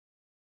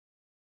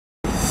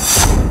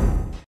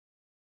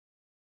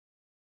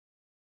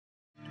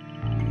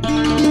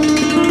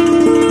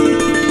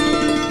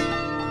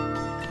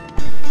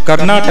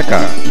Karnataka,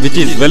 which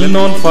is well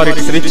known for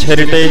its rich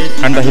heritage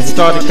and the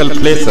historical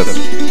places,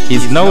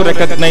 is now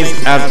recognized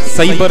as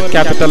cyber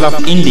capital of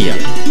India.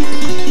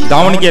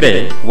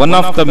 Davanagere, one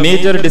of the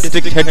major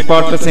district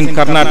headquarters in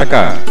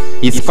Karnataka,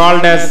 is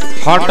called as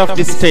heart of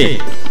the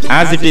state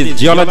as it is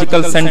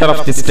geological center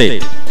of the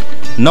state.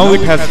 Now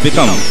it has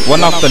become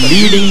one of the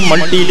leading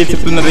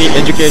multidisciplinary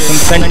education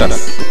centers.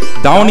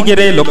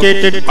 Davanagere,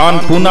 located on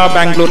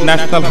Pune-Bangalore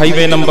National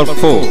Highway number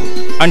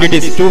 4, and it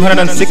is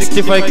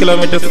 265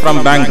 kilometers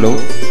from Bangalore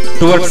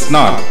towards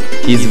north,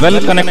 is well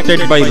connected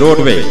by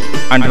roadway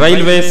and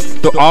railways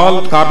to all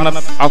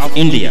corners of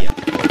India.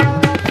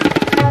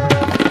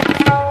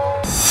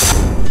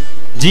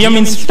 GM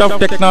Institute of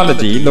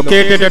Technology,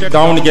 located at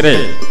Davanagere,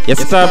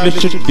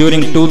 established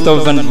during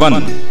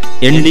 2001,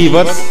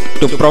 endeavors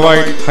to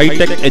provide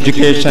high-tech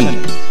education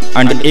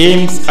and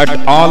aims at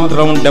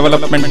all-round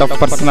development of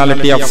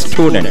personality of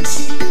students.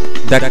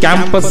 The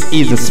campus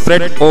is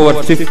spread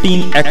over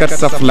 15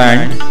 acres of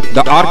land.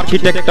 The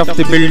architect of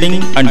the building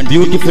and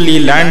beautifully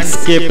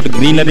landscaped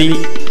greenery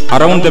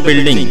around the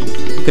building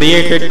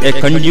created a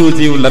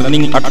conducive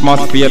learning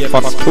atmosphere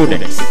for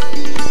students.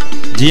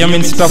 GM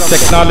Institute of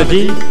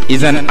Technology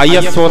is an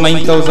ISO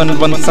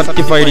 9001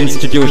 certified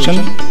institution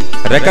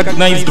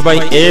recognized by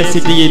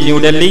AICTE New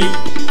Delhi,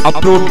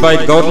 approved by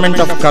Government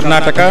of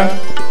Karnataka,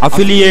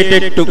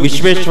 affiliated to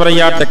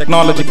Visvesvaraya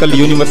Technological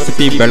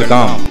University,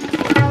 Belgaum.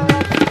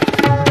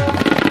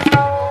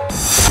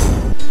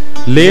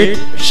 Late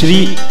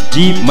Shri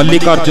G.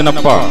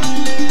 Mallikarjunappa,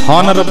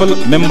 Honorable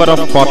Member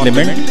of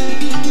Parliament,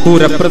 who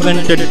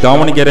represented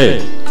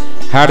Davanagere,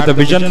 had the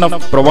vision of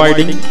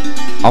providing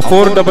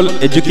affordable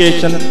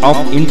education of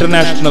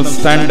international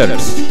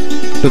standards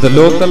to the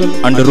local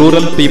and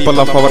rural people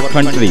of our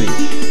country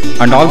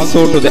and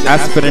also to the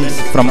aspirants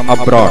from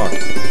abroad.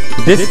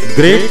 This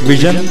great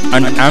vision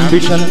and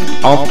ambition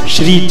of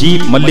Shri G.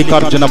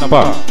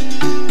 Mallikarjunappa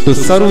to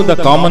serve the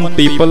common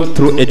people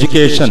through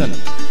education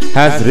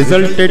has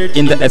resulted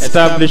in the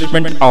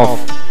establishment of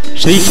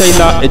Sri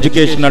Shaila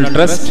Educational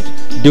Trust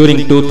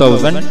during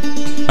 2000,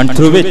 and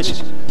through which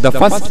the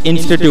first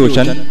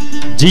institution,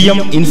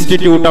 GM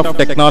Institute of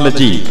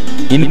Technology,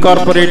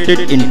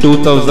 incorporated in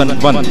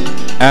 2001,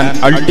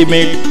 an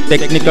ultimate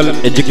technical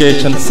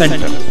education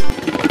center.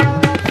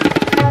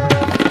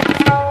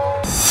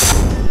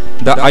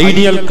 The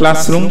ideal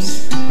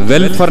classrooms,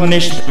 well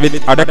furnished with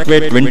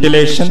adequate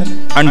ventilation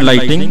and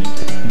lighting.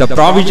 The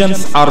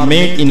provisions are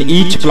made in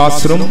each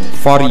classroom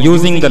for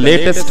using the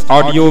latest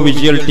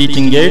audio-visual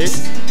teaching aids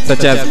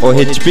such as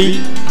OHP,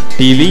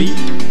 TV,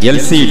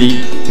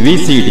 LCD,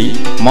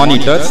 VCD,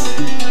 monitors,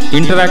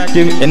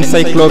 interactive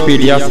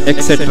encyclopedias,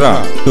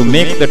 etc. to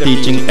make the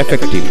teaching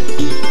effective.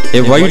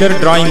 A wider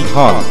drawing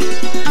hall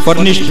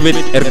furnished with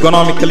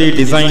ergonomically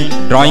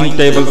designed drawing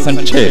tables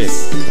and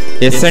chairs.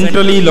 A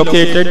centrally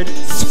located,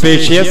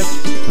 spacious,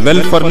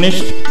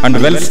 well-furnished and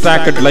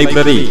well-stacked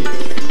library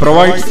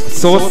provides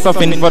source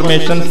of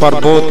information for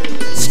both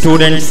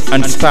students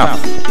and staff.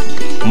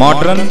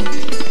 Modern,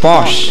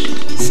 posh,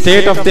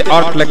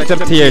 state-of-the-art lecture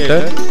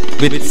theatre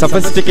with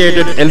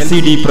sophisticated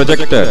LCD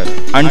projector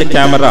and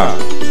camera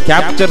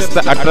captures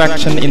the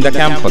attraction in the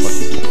campus.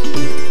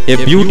 A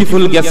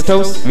beautiful guest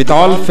house with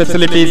all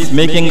facilities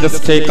making the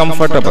stay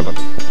comfortable.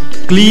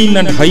 Clean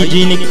and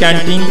hygienic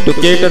canteen to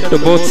cater to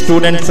both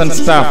students and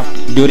staff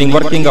during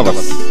working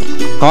hours.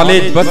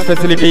 College bus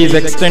facility is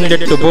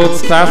extended to both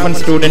staff and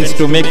students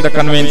to make the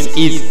conveyance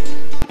easy.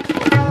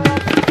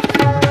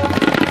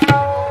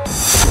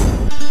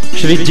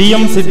 Shri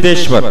G.M.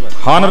 Siddeshwar,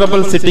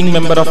 Honorable Sitting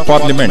Member of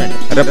Parliament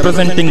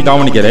representing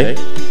Davanagere,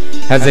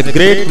 has a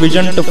great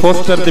vision to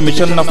foster the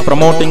mission of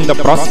promoting the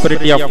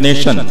prosperity of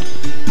nation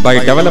by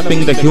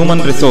developing the human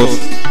resource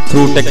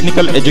through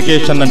technical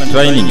education and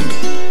training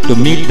to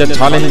meet the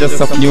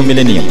challenges of new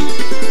millennium.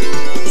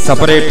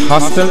 Separate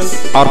hostels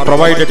are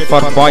provided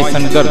for boys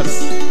and girls.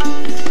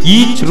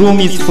 Each room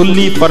is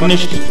fully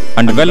furnished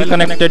and well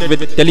connected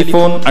with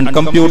telephone and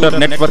computer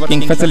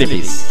networking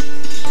facilities.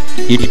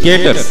 It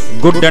caters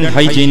good and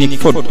hygienic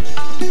food.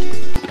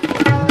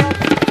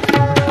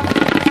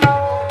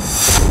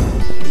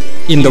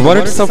 In the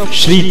words of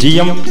Shri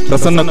G.M.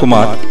 Prasanna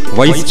Kumar,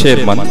 Vice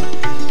Chairman,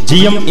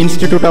 GM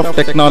Institute of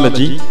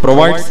Technology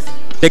provides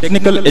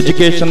technical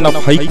education of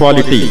high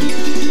quality,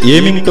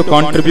 aiming to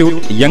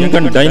contribute young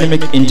and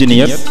dynamic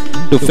engineers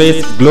to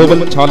face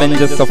global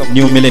challenges of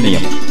new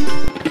millennium.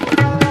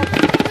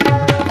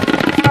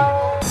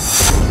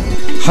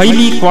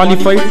 Highly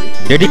qualified,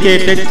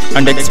 dedicated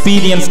and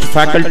experienced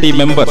faculty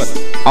members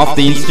of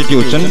the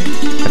institution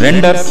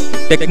renders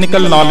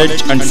technical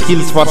knowledge and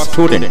skills for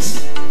students.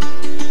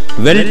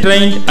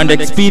 Well-trained and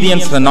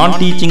experienced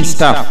non-teaching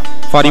staff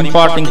for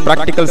imparting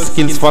practical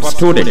skills for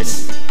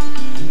students.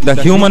 The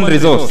human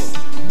resource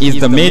is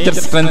the major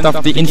strength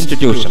of the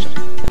institution.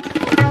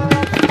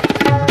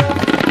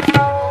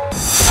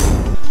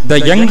 The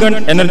young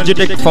and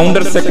energetic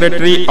founder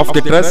secretary of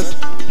the trust,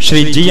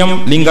 Shri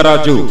G.M.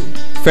 Lingaraju,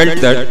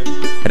 felt that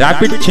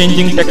rapid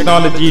changing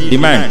technology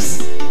demands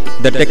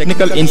the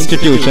technical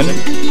institution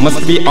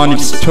must be on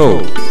its toe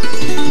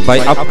by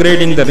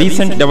upgrading the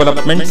recent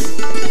developments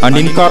and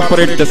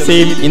incorporate the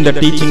same in the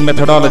teaching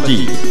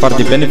methodology for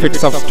the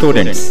benefits of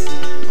students.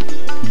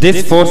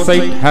 This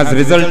foresight has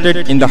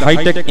resulted in the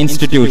high-tech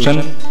institution,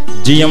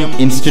 GM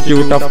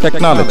Institute of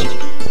Technology.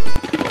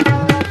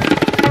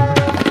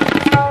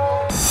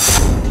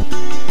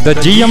 The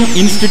GM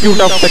Institute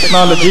of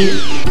Technology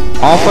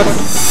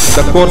offers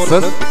the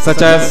courses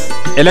such as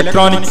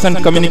Electronics and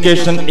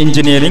Communication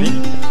Engineering,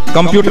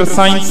 Computer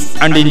Science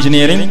and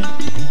Engineering,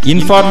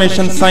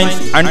 Information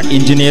Science and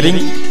Engineering,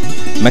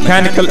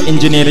 Mechanical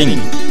Engineering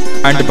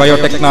and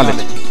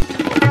Biotechnology.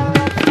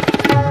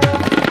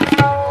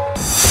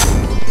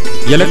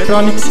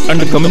 Electronics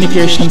and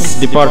Communications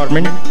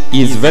Department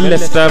is well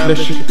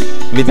established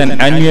with an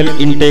annual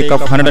intake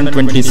of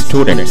 120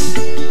 students.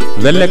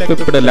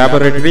 Well-equipped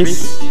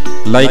laboratories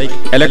like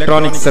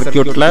Electronic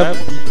Circuit Lab,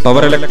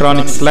 Power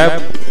Electronics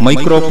Lab,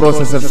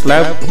 Microprocessors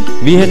Lab,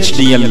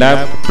 VHDL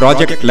Lab,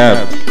 Project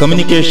Lab,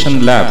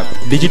 Communication Lab,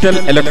 Digital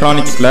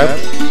Electronics Lab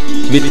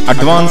with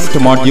advanced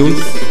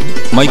modules,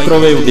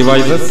 microwave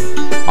devices,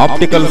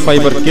 optical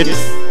fiber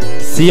kits,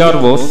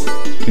 CROs,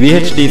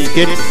 VHD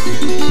kits,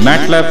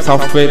 MATLAB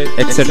software,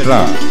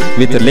 etc.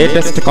 with the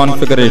latest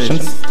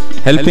configurations,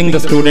 helping the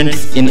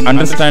students in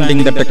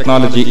understanding the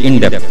technology in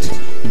depth.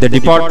 The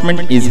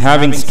department is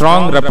having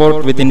strong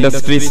rapport with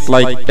industries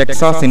like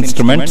Texas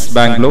Instruments,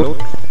 Bangalore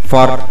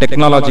for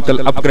technological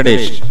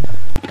upgradation.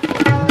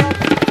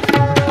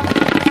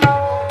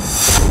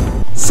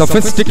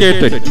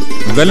 Sophisticated,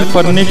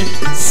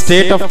 well-furnished,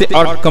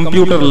 state-of-the-art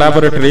computer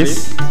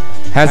laboratories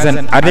has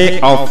an array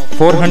of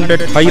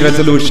 400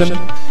 high-resolution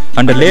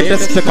and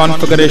latest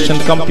configuration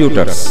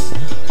computers.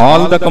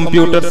 All the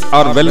computers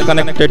are well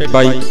connected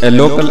by a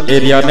local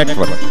area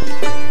network.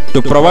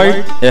 To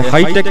provide a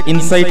high-tech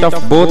insight of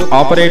both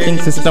operating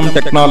system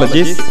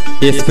technologies,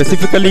 a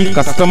specifically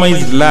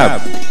customized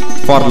lab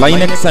for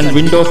Linux and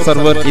Windows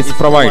Server is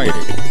provided.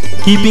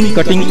 Keeping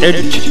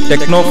cutting-edge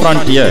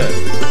techno-frontier,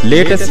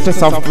 latest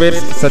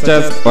softwares such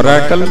as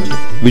Oracle,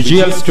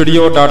 Visual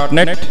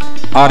Studio.net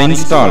are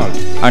installed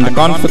and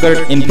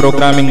configured in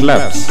programming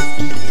labs.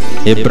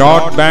 A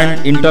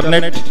broadband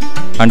internet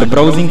and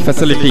browsing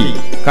facility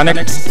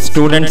connects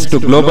students to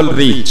global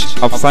reach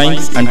of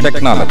science and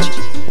technology.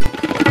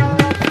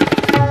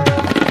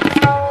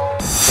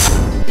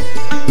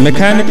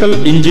 Mechanical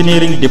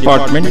Engineering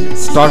Department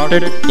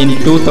started in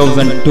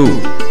 2002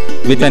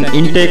 with an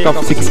intake of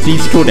 60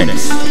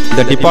 students.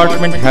 The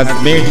department has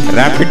made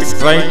rapid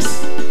strides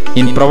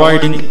in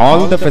providing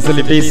all the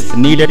facilities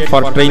needed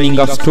for training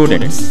of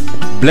students.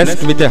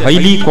 Blessed with a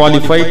highly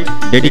qualified,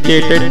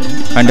 dedicated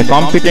and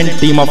competent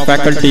team of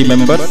faculty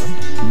members,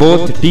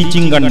 both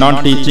teaching and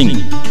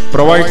non-teaching,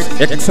 provides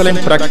excellent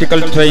practical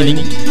training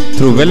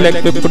through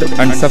well-equipped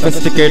and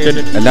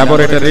sophisticated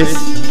laboratories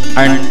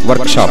and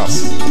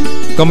workshops.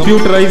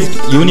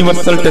 Computerized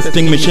universal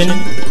testing machine,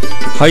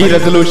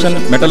 high-resolution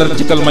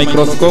metallurgical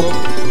microscope,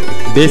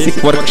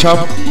 basic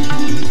workshop,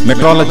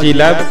 metrology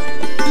lab,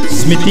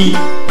 smithy,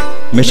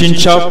 machine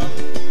shop,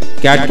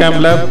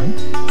 CAD/CAM lab,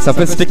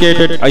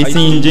 sophisticated IC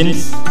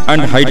engines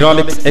and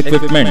hydraulics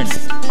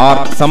equipments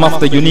are some of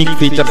the unique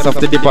features of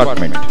the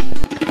department.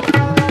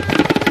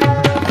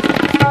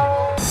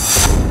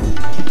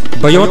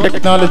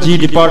 Biotechnology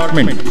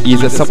Department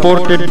is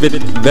supported with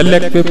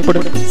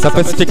well-equipped,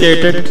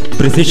 sophisticated,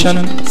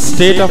 precision,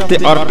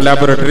 state-of-the-art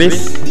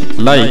laboratories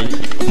like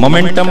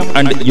Momentum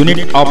and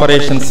Unit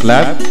Operations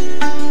Lab,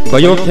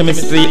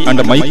 Biochemistry and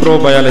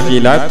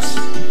Microbiology Labs,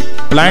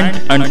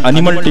 Plant and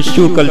Animal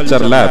Tissue Culture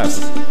Labs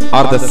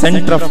are the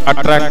center of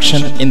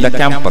attraction in the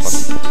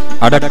campus.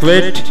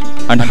 Adequate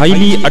and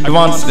highly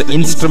advanced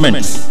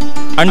instruments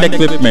and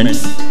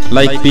equipments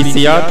like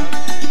PCR,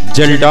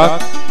 gel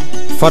dock,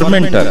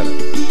 fermenter,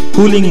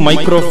 cooling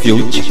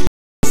microfuge,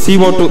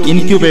 CO2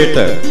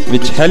 incubator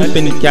which help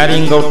in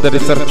carrying out the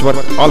research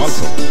work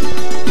also.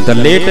 The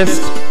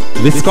latest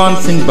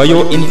Wisconsin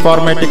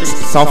bioinformatics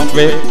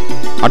software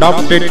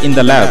adopted in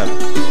the lab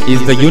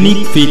is the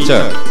unique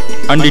feature,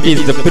 and it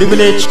is the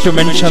privilege to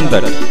mention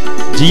that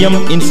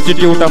GM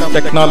Institute of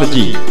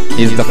Technology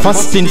is the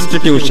first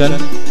institution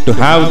to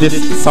have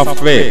this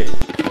software.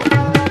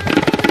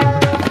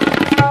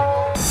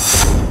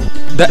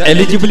 The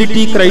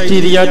eligibility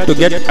criteria to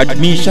get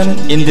admission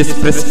in this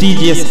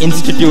prestigious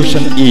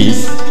institution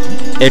is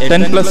a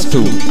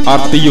 10+2 or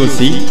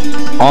PUC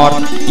or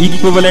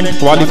equivalent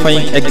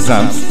qualifying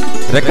exams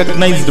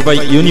recognized by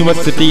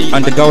university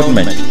and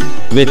government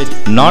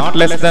with not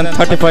less than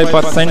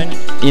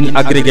 35% in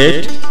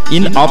aggregate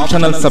in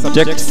optional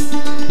subjects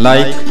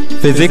like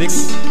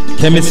physics,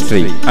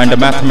 chemistry and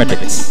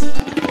mathematics.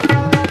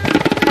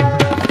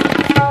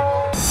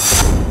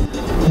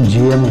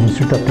 GM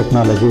Institute of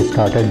Technology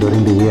started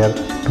during the year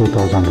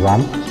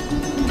 2001,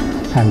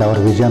 and our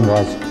vision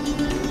was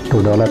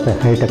to develop a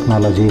high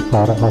technology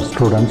for our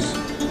students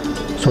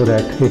so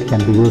that it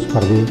can be used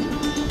for the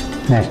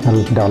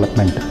national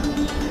development.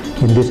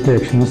 In these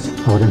directions,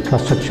 our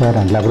infrastructure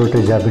and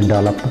laboratories have been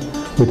developed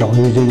with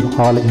using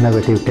all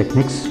innovative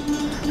techniques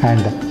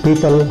and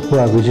people who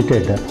have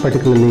visited,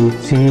 particularly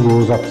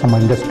CEOs of some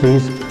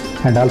industries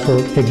and also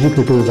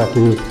executives of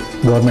the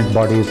government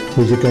bodies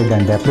visited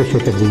and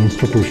appreciated the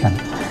institution.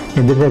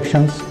 In the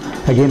directions,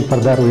 again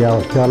further we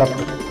have developed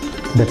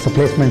that's a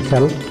placement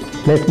cell.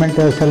 Placement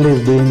cell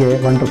is doing a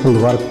wonderful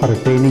work for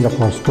training of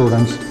our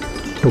students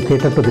to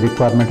cater to the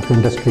requirement of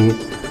industry.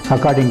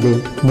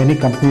 Accordingly, many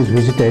companies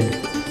visited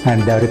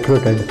and they have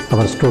recruited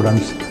our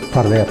students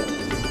for their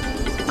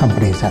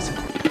companies as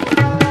well.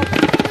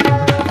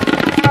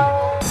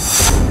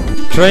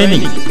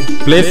 Training,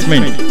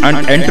 placement and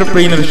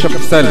entrepreneurship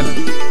cell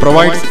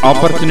provides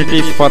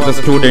opportunities for the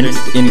students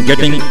in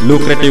getting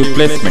lucrative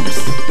placements.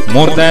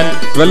 More than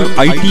 12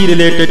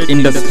 IT-related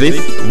industries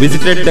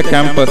visited the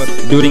campus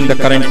during the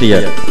current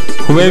year.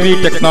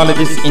 Huawei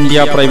Technologies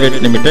India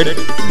Private Limited,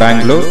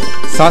 Bangalore,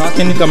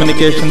 Saskin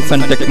Communications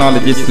and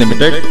Technologies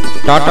Limited,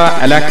 Tata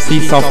Alaxi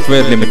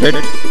Software Limited,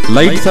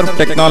 Lightsurf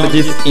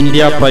Technologies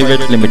India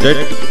Private Limited,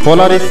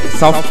 Polaris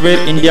Software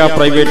India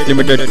Private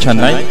Limited,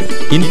 Chennai,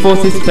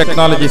 Infosys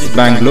Technologies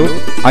Bangalore,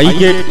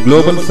 iGate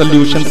Global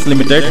Solutions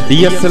Limited,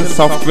 DSL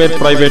Software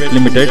Private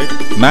Limited,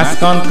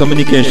 Mascon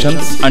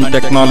Communications and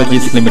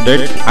Technologies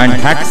Limited and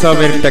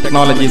Haxaware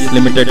Technologies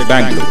Limited,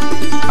 Bangalore,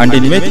 and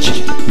in which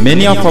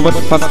many of our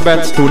first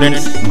batch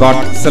students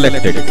got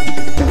selected.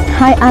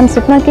 Hi, I am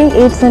Swapna K,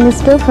 8th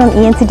semester from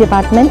ENC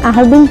department. I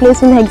have been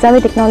placed in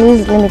Haxaware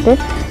Technologies Limited.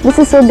 This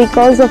is so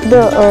because of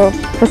the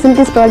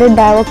facilities provided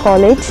by our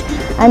college,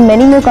 and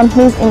many more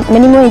companies,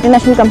 many more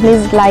international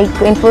companies like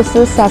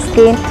Infosys,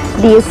 Saskin,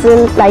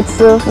 DSL,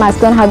 Lightsurf,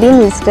 Mascon have been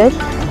visited.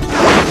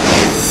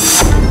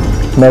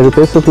 मैं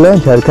रुपेश शुक्ला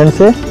झारखंड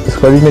से इस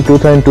college में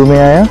 2002 में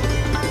आया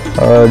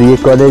और ये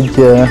college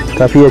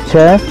काफ़ी अच्छा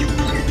है।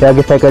 यहाँ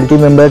के फैकल्टी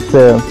मेंबर्स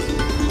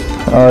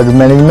और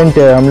मैनेजमेंट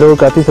हम लोगों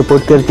को काफ़ी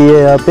सपोर्ट करती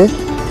है यहाँ पे।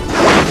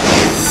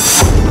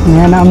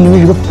 मेरा नाम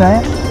निमिष गुप्ता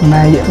है,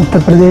 मैं उत्तर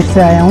प्रदेश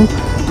से आया हूँ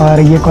और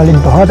ये कॉलेज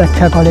बहुत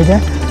अच्छा कॉलेज है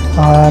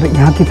और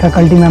यहाँ की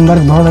फैकल्टी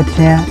मेंबर्स बहुत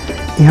अच्छे हैं।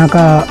 यहाँ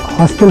का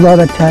हॉस्टल बहुत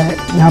अच्छा है।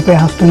 यहाँ पे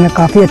हॉस्टल में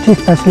काफ़ी अच्छी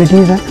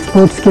फैसिलिटीज़ हैं,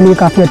 स्पोर्ट्स के लिए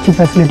काफ़ी अच्छी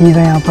फैसिलिटीज़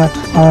हैं यहाँ पर,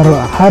 और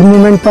हर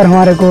मोमेंट पर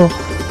हमारे को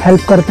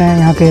हेल्प करते हैं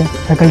यहाँ के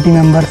फैकल्टी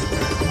मेंबर्स।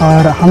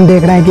 और हम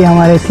देख रहे हैं कि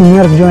हमारे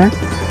सीनियर्स जो हैं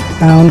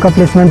उनका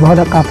प्लेसमेंट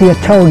काफ़ी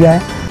अच्छा हो गया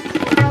है।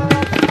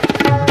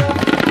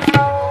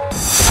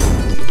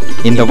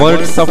 In the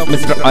words of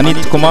Mr.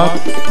 Anit Kumar,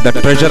 the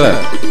treasurer,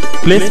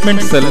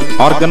 Placement Cell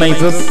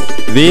organizes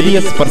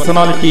various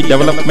personality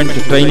development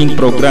training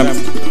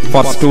programs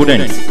for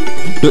students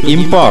to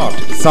impart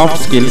soft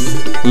skills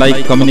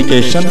like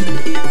communication,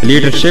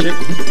 leadership,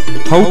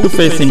 how to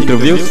face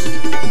interviews,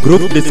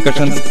 group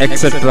discussions,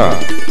 etc.,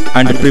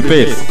 and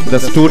prepares the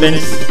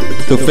students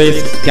to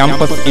face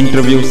campus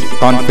interviews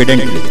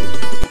confidently.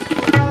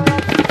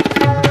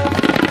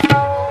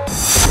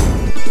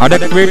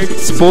 Adequate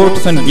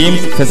sports and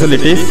games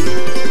facilities,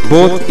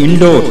 both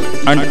indoor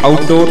and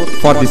outdoor,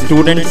 for the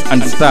students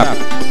and staff.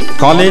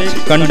 College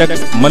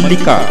conducts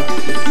Mallika,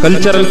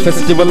 cultural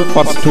festival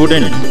for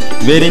students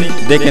wherein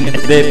they can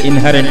their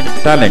inherent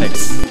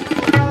talents.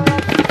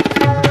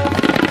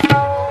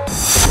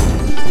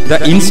 The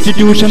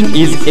institution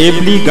is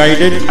ably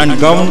guided and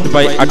governed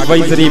by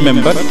advisory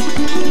members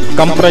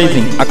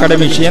comprising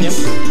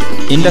academicians,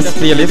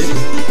 industrialists,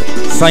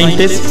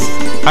 scientists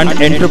and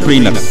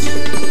entrepreneurs.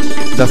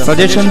 The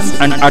suggestions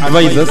and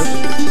advices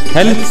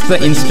helps the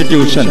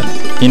institution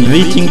in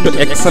reaching to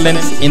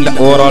excellence in the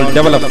overall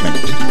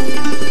development.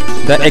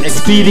 The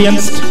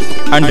experienced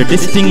and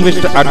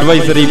distinguished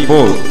advisory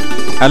board,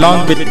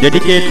 along with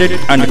dedicated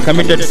and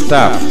committed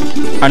staff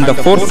and the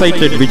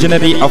foresighted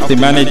visionary of the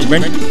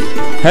management,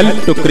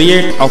 help to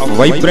create a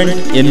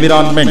vibrant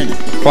environment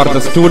for the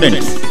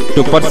students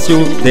to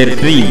pursue their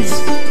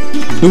dreams.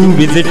 Do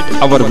visit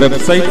our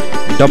website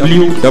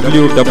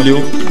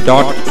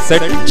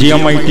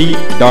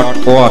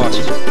www.setgmit.org.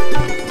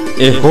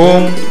 A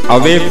home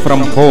away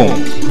from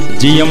home,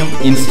 GM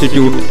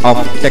Institute of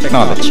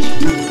Technology.